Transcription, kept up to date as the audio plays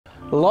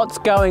Lots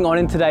going on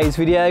in today's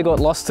video,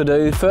 got lots to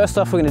do. First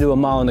off, we're going to do a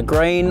mow on the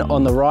green,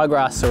 on the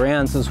ryegrass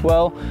surrounds as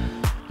well,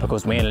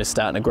 because man, it's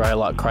starting to grow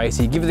like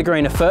crazy. Give the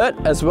green a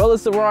fert as well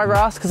as the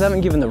ryegrass, because I haven't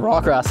given the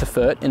ryegrass a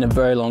fert in a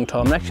very long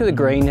time. And actually the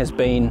green has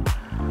been,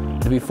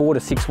 it'll be 4 to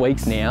 6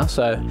 weeks now,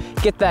 so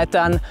get that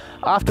done.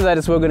 After that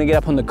as well, we're going to get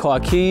up on the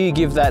kikuyu,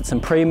 give that some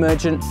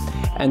pre-emergent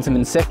and some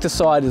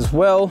insecticide as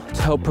well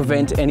to help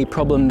prevent any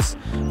problems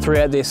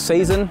throughout this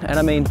season. And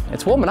I mean,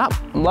 it's warming up,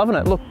 I'm loving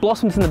it. Look,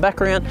 blossoms in the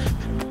background.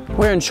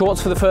 Wearing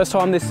shorts for the first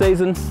time this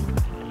season.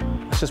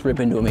 Let's just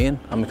rip into them, Ian.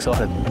 I'm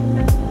excited.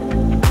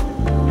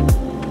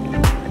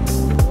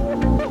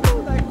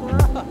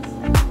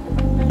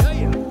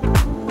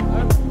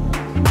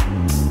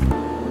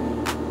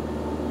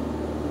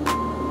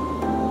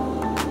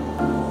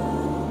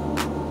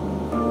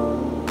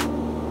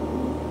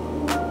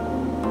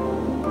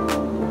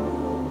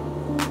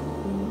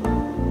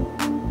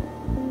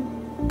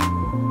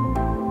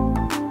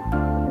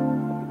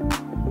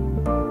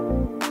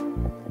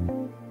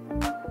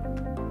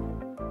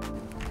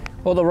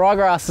 Well, the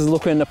ryegrass is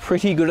looking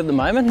pretty good at the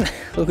moment,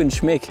 looking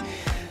schmick.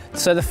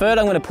 So the fert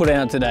I'm going to put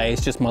out today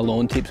is just my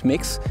lawn tips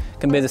mix.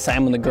 Can be the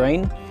same on the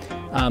green.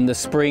 The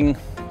spring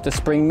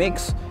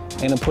mix, I'm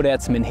going to put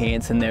out some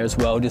enhance in there as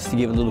well, just to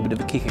give a little bit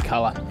of a kick of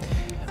colour.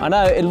 I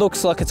know it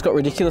looks like it's got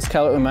ridiculous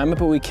colour at the moment,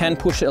 but we can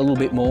push it a little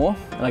bit more.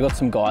 And I got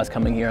some guys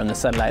coming here on the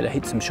Saturday to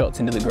hit some shots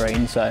into the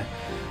green, so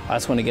I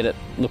just want to get it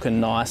looking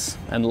nice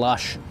and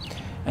lush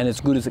and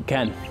as good as it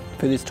can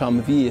for this time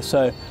of year.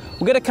 So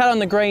we'll get a cut on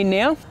the green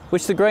now,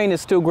 which the green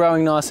is still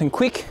growing nice and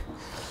quick.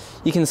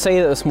 You can see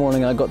that this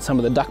morning I got some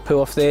of the duck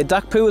poo off there.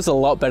 Duck poo is a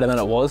lot better than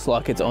it was,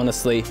 like it's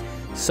honestly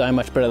so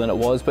much better than it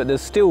was, but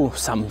there's still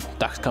some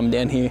ducks come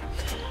down here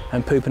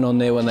and pooping on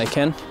there when they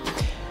can.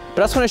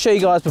 But I just want to show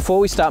you guys before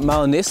we start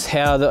mowing this,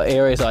 how the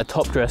areas I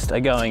top dressed are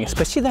going,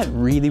 especially that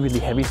really, really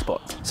heavy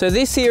spot. So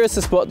this here is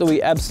the spot that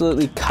we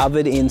absolutely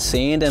covered in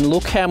sand, and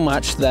look how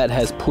much that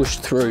has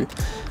pushed through.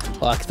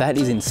 Like, that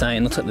is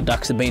insane. Looks like the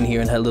ducks have been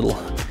here and had a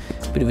little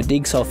bit of a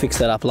dig, so I'll fix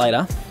that up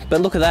later.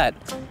 But look at that.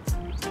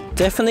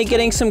 Definitely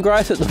getting some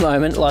growth at the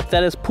moment. Like,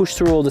 that has pushed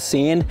through all the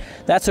sand.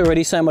 That's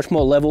already so much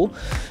more level.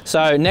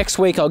 So next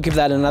week I'll give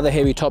that another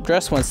heavy top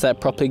dress once that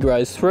properly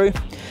grows through.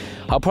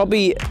 I'll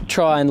probably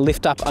try and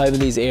lift up over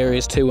these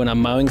areas too when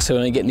I'm mowing, so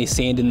I don't get any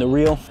sand in the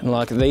reel. And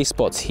like these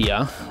spots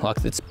here,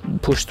 like it's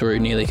pushed through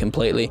nearly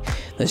completely.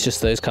 There's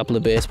just those couple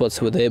of bare spots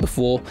that were there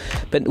before.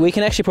 But we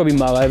can actually probably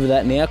mow over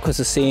that now because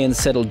the sand's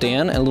settled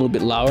down and a little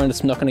bit lower, and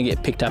it's not going to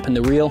get picked up in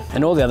the reel.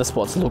 And all the other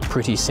spots look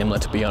pretty similar,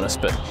 to be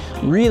honest, but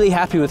really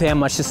happy with how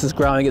much this is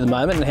growing at the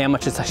moment and how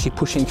much it's actually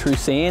pushing through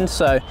sand.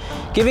 So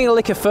giving it a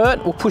lick of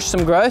fert will push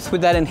some growth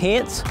with that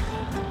enhance.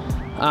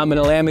 And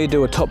allow me to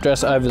do a top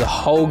dress over the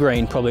whole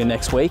green probably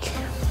next week,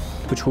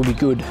 which will be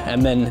good,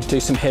 and then do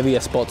some heavier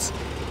spots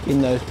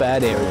in those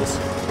bad areas.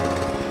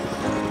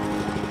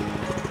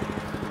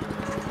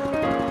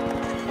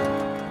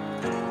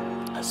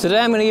 So today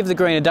I'm going to give the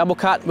green a double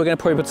cut. We're going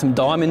to probably put some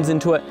diamonds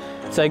into it.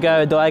 So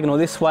go diagonal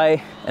this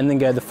way and then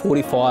go the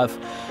 45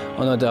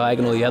 on the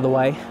diagonal the other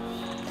way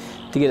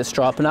to get it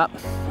striping up.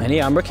 And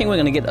yeah, I'm reckoning we're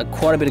going to get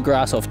quite a bit of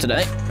grass off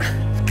today.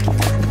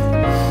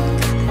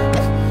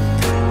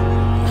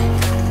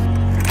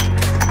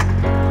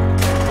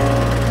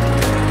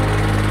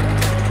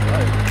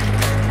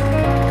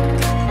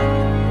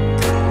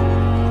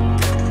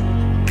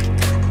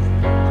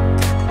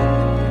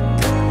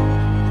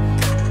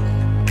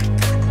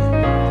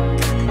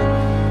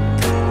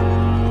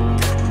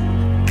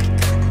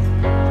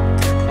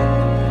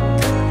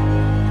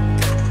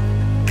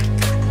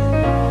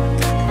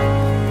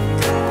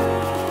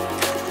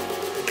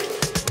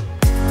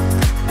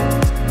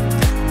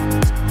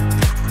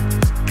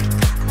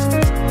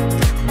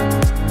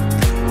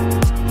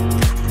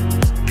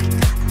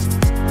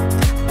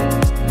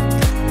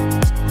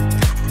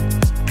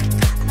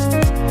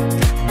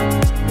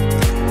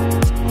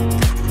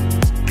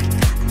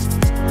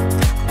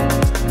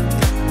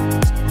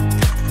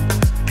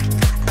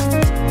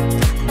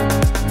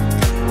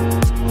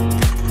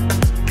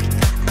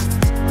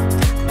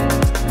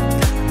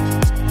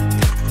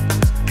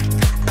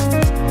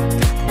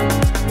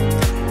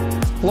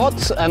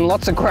 Lots and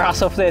lots of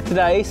grass off there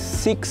today.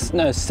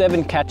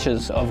 7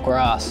 catches of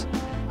grass.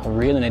 I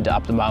really need to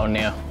up the mowing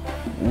now.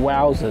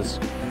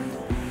 Wowzers.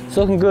 It's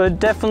looking good.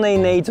 Definitely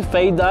needs a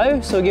feed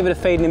though, so we'll give it a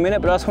feed in a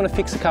minute, but I just want to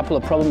fix a couple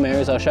of problem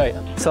areas I'll show you.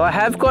 So I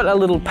have got a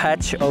little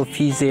patch of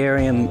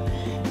fusarium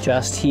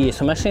just here,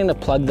 so I'm actually going to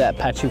plug that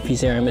patch of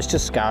fusarium. It's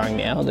just scarring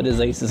now, the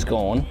disease is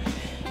gone.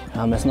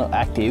 It's not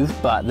active,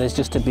 but there's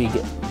just a big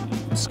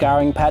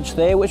scarring patch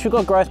there, which we've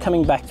got growth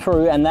coming back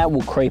through, and that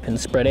will creep and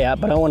spread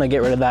out, but I want to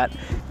get rid of that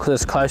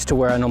because it's close to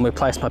where I normally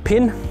place my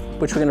pin,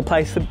 which we're going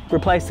to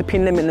replace the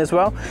pin limit as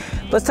well.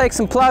 Let's take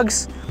some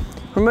plugs,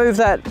 remove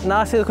that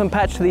nasty looking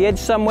patch to the edge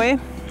somewhere,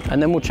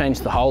 and then we'll change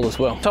the hole as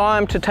well.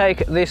 Time to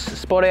take this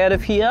spot out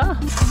of here.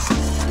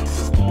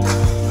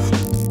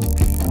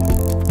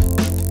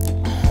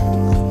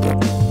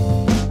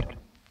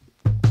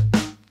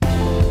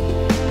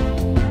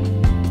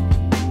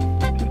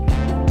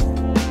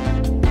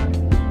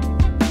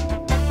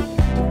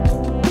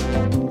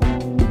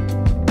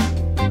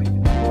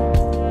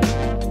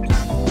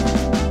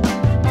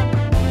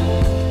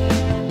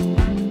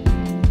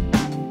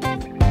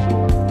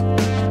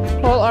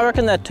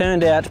 that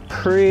turned out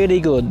pretty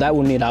good. That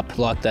will knit up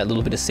like that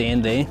little bit of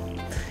sand there.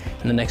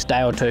 In the next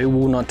day or two,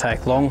 will not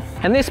take long.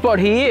 And this spot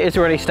here is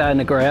already starting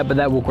to grow out, but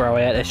that will grow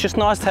out. It's just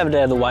nice to have it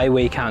out of the way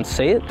where you can't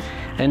see it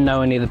and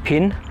nowhere near the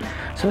pin.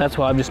 So that's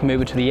why I've just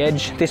moved it to the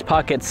edge. This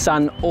part gets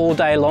sun all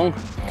day long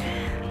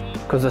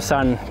because the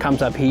sun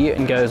comes up here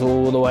and goes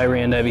all the way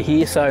around over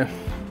here. So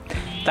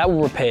that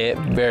will repair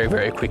very,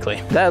 very quickly.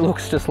 That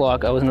looks just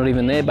like I was not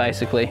even there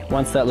basically,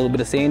 once that little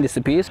bit of sand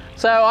disappears.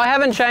 So I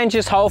haven't changed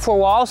this hole for a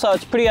while, so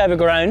it's pretty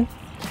overgrown.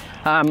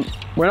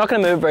 We're not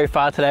going to move it very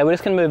far today, we're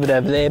just going to move it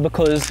over there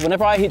because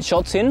whenever I hit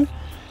shots in,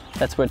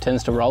 that's where it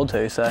tends to roll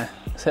to. So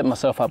I set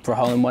myself up for a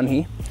hole in one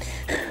here.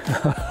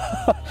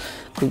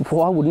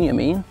 Why wouldn't you,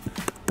 man?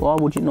 Why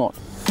would you not?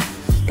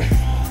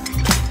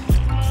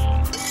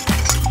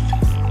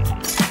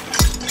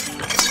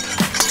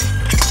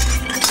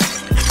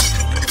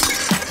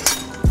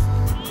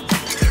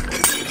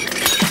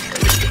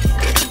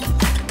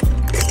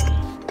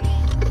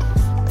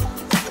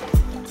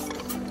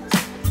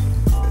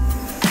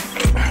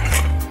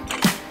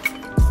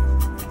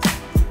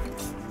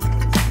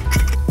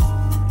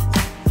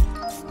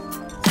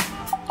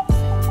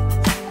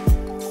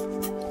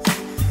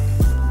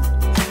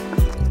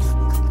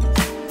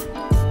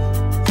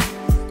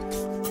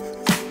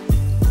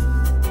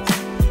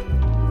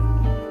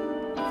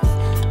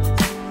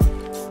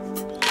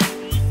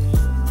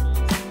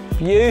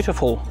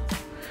 Beautiful.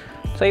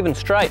 It's even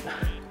straight.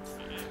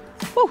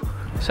 Woo.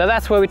 So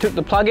that's where we took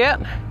the plug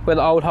out, where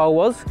the old hole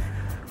was.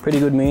 Pretty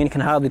good, man. You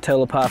can hardly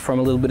tell apart from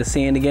a little bit of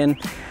sand again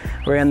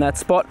around that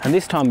spot. And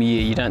this time of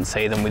year, you don't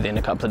see them within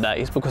a couple of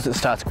days because it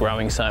starts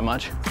growing so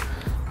much.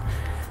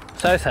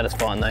 So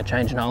satisfying though,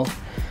 changing holes.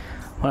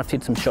 Might have to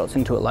hit some shots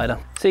into it later.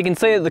 So you can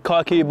see that the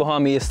kaiku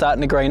behind me is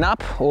starting to green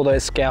up. All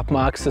those scalp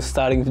marks are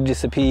starting to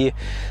disappear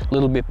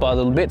little bit by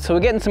little bit. So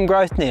we're getting some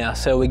growth now.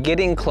 So we're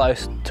getting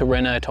close to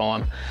reno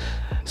time.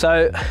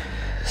 So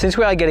since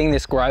we are getting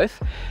this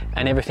growth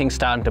and everything's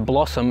starting to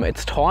blossom,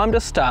 it's time to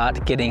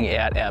start getting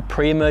out our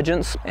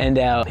pre-emergents and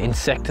our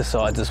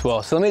insecticides as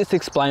well. So let me just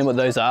explain what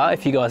those are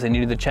if you guys are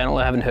new to the channel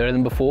or haven't heard of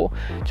them before,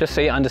 just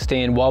so you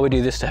understand why we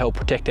do this to help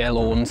protect our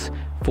lawns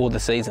for the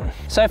season.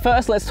 So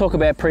first, let's talk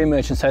about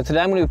pre-emergent. So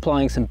today I'm going to be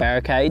applying some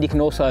Barricade. You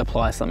can also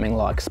apply something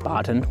like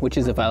Spartan, which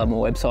is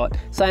available on the website.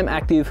 Same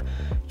active,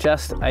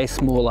 just a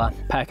smaller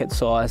packet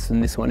size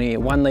than this one here,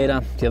 1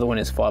 litre. The other one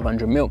is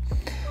 500 ml.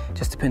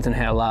 Just depends on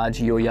how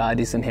large your yard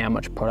is and how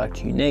much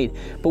product you need.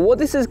 But what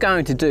this is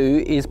going to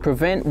do is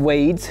prevent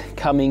weeds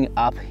coming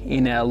up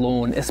in our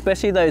lawn,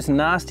 especially those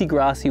nasty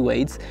grassy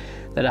weeds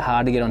that are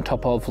hard to get on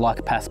top of, like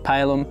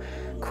Paspalum,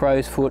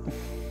 crow's foot,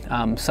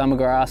 summer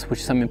grass,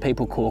 which some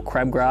people call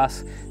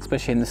crabgrass,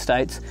 especially in the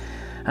States,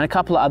 and a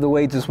couple of other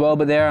weeds as well,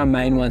 but they're our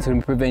main ones that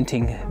are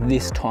preventing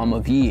this time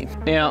of year.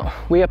 Now,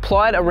 we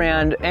applied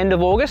around end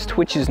of August,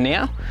 which is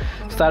now,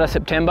 start of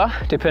September,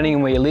 depending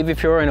on where you live.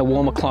 If you're in a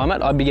warmer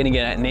climate, I'd be getting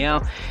it out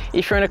now.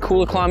 If you're in a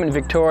cooler climate in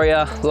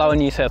Victoria, lower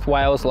New South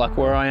Wales, like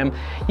where I am,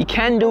 you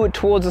can do it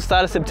towards the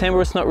start of September.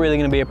 It's not really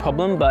gonna be a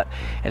problem, but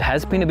it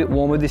has been a bit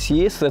warmer this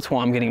year, so that's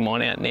why I'm getting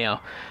mine out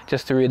now,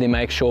 just to really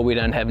make sure we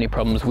don't have any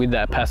problems with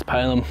that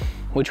Paspalum,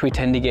 which we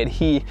tend to get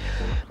here.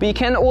 But you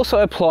can also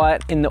apply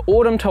it in the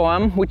autumn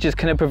time, which is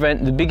going to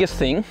prevent, the biggest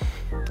thing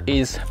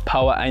is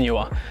Poa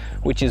annua,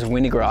 which is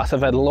wintergrass.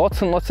 I've had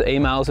lots and lots of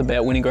emails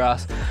about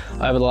wintergrass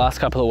over the last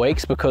couple of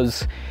weeks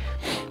because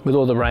with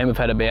all the rain we've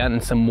had about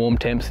and some warm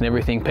temps and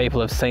everything,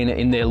 people have seen it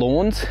in their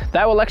lawns.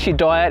 That will actually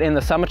die out in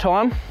the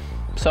summertime.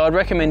 So I'd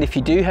recommend if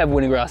you do have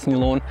wintergrass in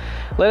your lawn,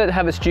 let it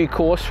have its due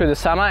course through the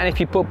summer, and if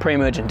you put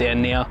pre-emergent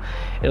down now,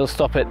 it'll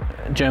stop it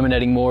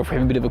germinating more if we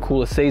have a bit of a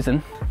cooler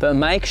season. But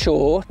make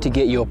sure to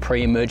get your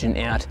pre-emergent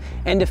out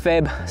end of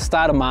Feb,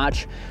 start of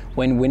March,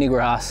 when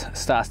wintergrass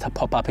starts to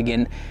pop up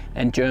again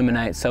and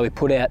germinate. So we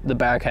put out the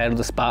Barricade or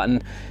the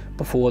Spartan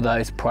before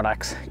those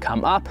products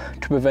come up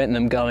to prevent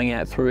them going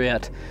out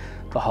throughout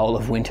the whole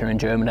of winter and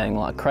germinating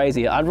like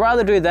crazy. I'd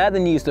rather do that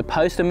than use the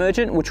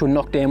post-emergent, which will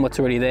knock down what's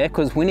already there,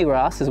 because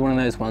wintergrass is one of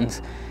those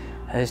ones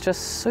that is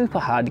just super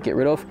hard to get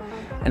rid of.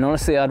 And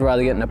honestly, I'd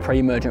rather get in a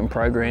pre-emergent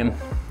program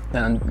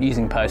than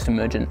using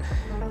post-emergent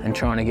and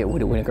trying to get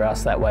rid of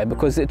wintergrass that way,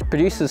 because it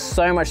produces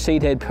so much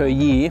seed head per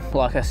year,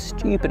 like a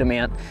stupid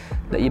amount,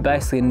 that you're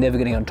basically never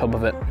getting on top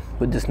of it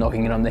with just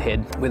knocking it on the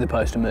head with a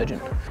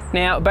post-emergent.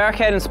 Now,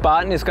 Barricade and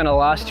Spartan is going to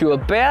last you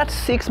about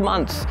 6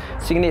 months.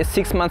 So you can get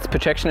 6 months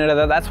protection out of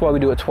that. That's why we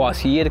do it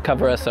twice a year, to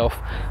cover ourselves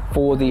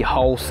for the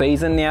whole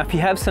season. Now, if you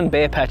have some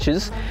bare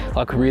patches,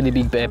 like really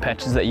big bare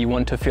patches that you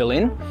want to fill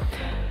in,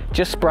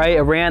 just spray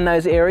around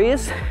those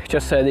areas,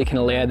 just so that you can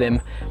allow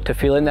them to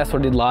fill in. That's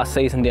what I did last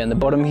season down the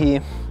bottom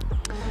here.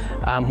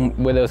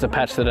 Where there was a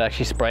patch that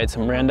actually sprayed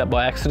some Roundup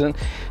by accident.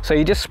 So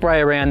you just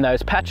spray around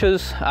those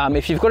patches.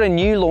 If you've got a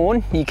new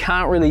lawn, you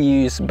can't really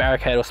use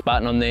Barricade or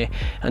Spartan on there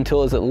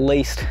until it's at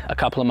least a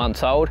couple of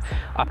months old,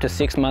 up to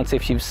 6 months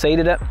if you've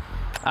seeded it.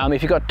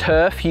 If you've got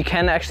turf, you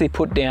can actually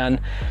put down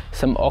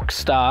some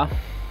Oxstar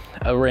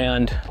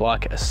around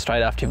like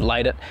straight after you've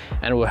laid it,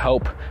 and it will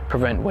help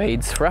prevent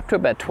weeds for up to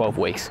about 12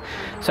 weeks.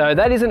 So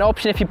that is an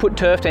option if you put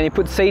turf down. You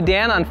put seed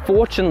down,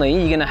 unfortunately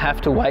you're going to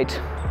have to wait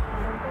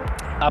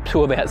up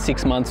to about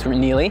 6 months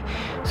nearly.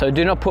 So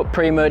do not put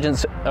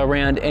pre-emergence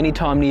around any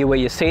time near where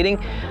you're seeding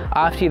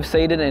after you've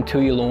seeded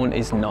until your lawn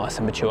is nice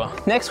and mature.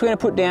 Next we're going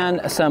to put down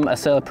some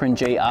Acelepryn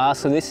GR.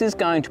 So this is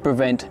going to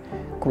prevent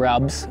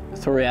grubs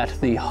throughout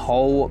the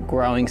whole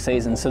growing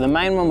season. So the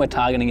main one we're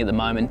targeting at the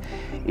moment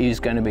is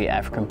going to be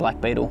African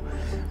black beetle,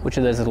 which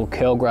are those little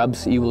curl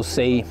grubs you will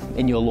see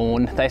in your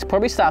lawn. They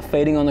probably start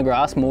feeding on the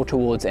grass more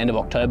towards end of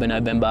October,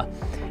 November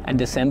and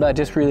December. It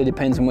just really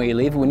depends on where you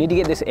live. We need to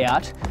get this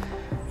out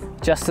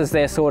just as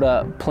they're sort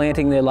of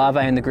planting their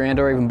larvae in the ground,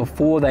 or even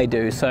before they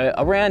do. So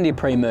around your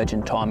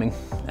pre-emergent timing.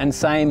 And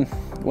same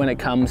when it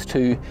comes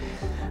to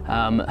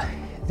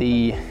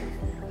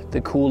the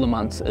cooler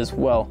months as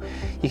well.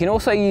 You can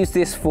also use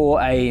this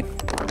for a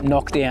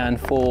knockdown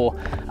for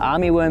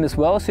armyworm as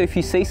well. So if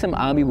you see some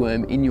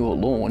armyworm in your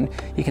lawn,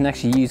 you can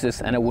actually use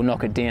this and it will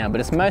knock it down. But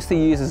it's mostly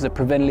used as a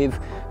preventative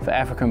for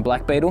African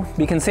black beetle.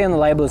 You can see on the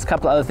label there's a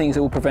couple of other things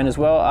it will prevent as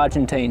well: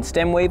 Argentine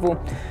stem weevil,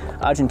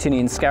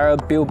 Argentinian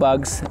scarab, bill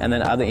bugs, and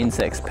then other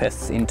insects,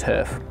 pests in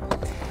turf,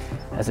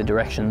 as the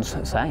directions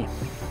say.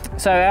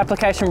 So our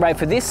application rate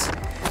for this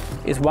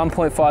is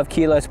 1.5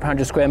 kilos per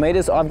 100 square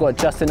meters. I've got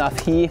just enough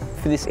here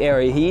for this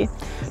area here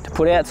to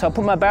put out. So I'll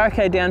put my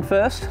barricade down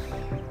first,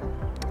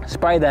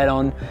 spray that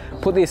on,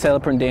 put the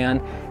Acelepryn down,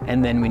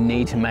 and then we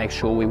need to make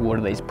sure we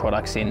water these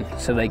products in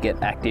so they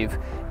get active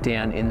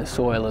down in the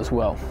soil as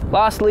well.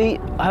 Lastly,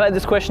 I've had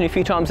this question a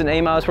few times in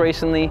emails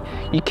recently.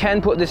 You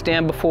can put this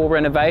down before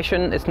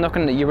renovation. It's not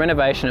going to, your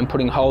renovation and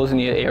putting holes in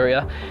your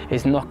area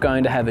is not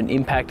going to have an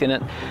impact in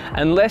it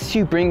unless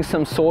you bring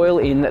some soil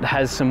in that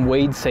has some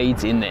weed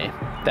seeds in there.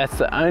 That's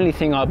the only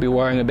thing I'd be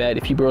worrying about.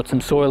 If you brought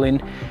some soil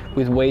in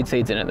with weed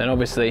seeds in it, then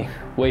obviously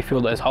we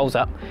fill those holes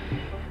up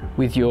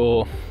with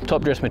your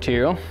top dress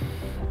material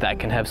that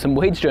can have some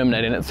weeds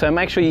germinate in it. So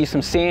make sure you use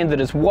some sand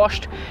that is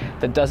washed,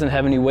 that doesn't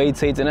have any weed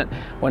seeds in it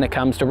when it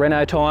comes to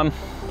reno time.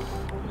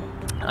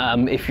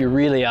 If you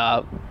really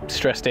are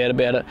stressed out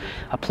about it,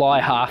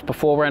 apply half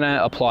before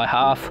reno, apply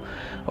half,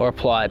 or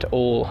apply it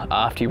all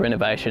after your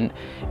renovation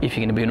if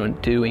you're going to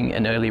be doing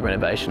an early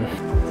renovation.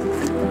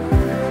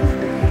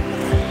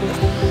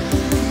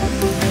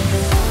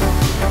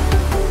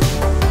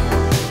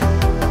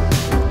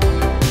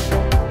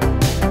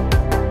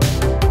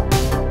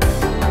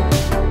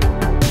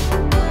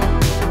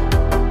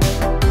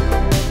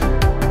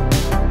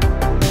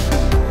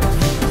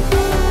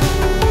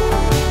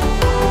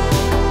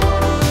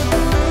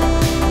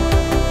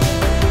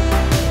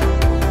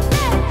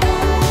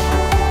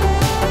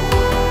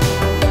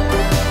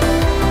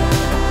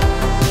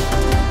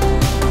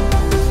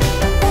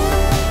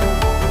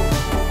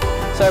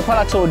 So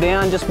product's all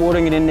down, just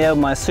watering it in now with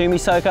my Sumi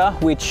soaker,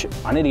 which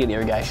I need to get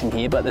irrigation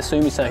here, but the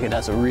Sumi soaker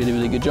does a really,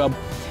 really good job.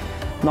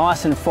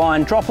 Nice and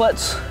fine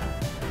droplets,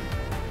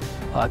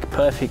 like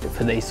perfect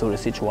for these sort of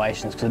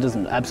situations because it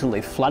doesn't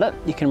absolutely flood it.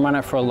 You can run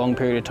it for a long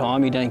period of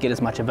time. You don't get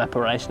as much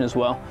evaporation as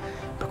well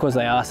because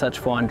they are such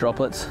fine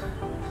droplets.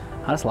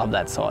 I just love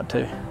that side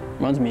too.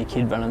 Reminds me of a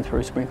kid running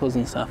through sprinklers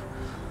and stuff.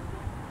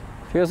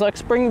 Feels like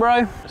spring,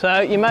 bro. So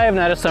you may have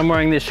noticed I'm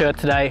wearing this shirt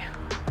today.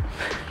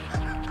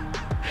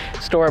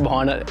 Story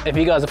behind it. If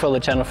you guys have followed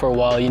the channel for a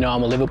while, you know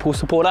I'm a Liverpool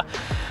supporter.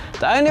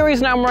 The only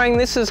reason I'm wearing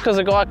this is because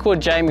a guy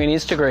called Jamie on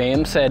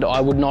Instagram said I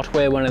would not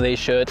wear one of these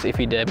shirts if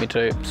he dared me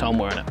to, so I'm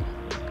wearing it.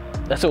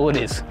 That's all it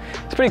is.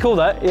 It's pretty cool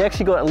though. He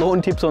actually got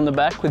lawn tips on the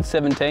back with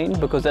 17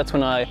 because that's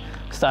when I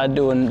started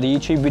doing the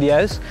YouTube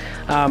videos.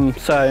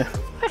 So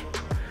hey,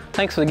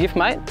 thanks for the gift,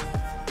 mate.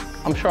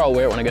 I'm sure I'll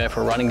wear it when I go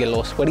for a run and get a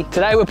little sweaty.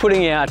 Today we're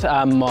putting out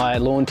my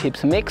lawn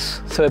tips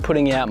mix. So we're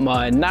putting out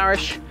my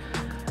Nourish,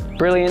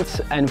 Brilliance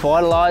and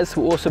Vitalize.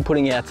 We're also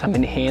putting out some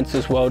Enhance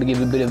as well to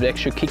give a bit of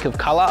extra kick of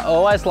colour. I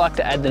always like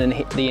to add the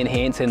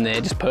Enhance in there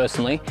just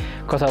personally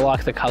because I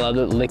like the colour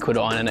that the liquid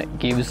iron it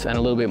gives and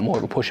a little bit more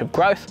of a push of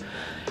growth.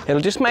 It'll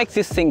just make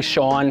this thing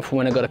shine for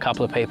when I've got a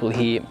couple of people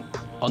here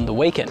on the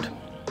weekend.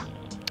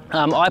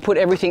 I put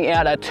everything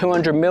out at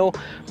 200 ml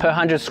per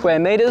 100 square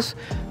meters.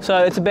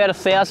 So it's about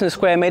 1,000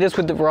 square meters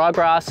with the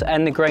ryegrass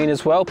and the green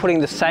as well, putting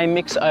the same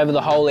mix over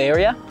the whole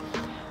area.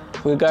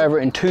 We'll go over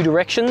it in two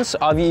directions.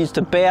 I've used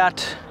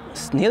about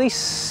nearly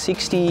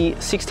 60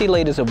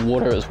 litres of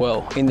water as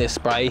well in this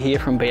spray here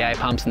from BA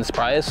Pumps and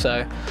Sprayers.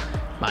 So,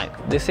 mate,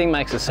 this thing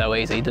makes it so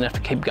easy. You don't have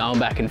to keep going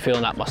back and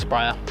filling up my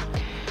sprayer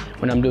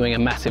when I'm doing a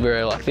massive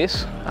area like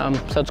this.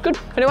 So it's good.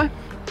 Anyway,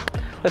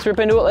 let's rip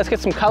into it. Let's get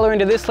some colour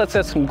into this. Let's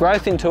get some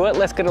growth into it.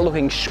 Let's get it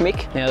looking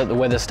schmick now that the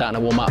weather's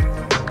starting to warm up.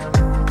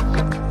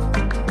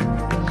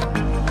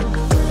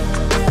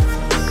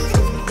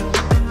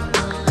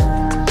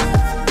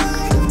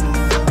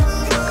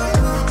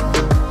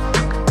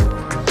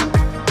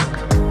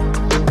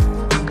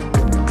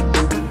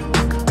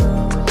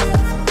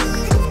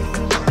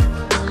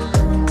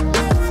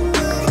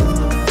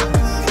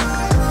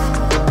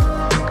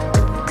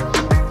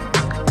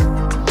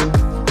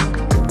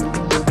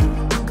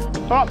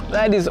 All right,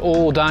 that is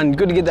all done.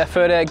 Good to get that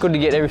fert out, good to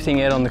get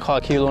everything out on the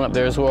Kaiku lawn up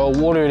there as well.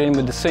 Water it in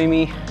with the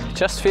Sumi.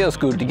 Just feels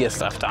good to get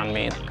stuff done,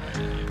 man.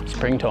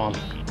 Springtime,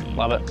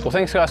 love it. Well,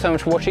 thanks guys so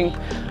much for watching.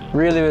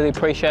 Really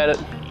appreciate it.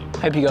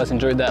 Hope you guys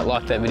enjoyed that.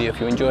 Like that video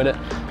if you enjoyed it.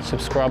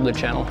 Subscribe to the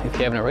channel if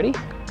you haven't already.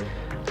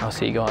 I'll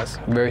see you guys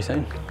very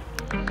soon.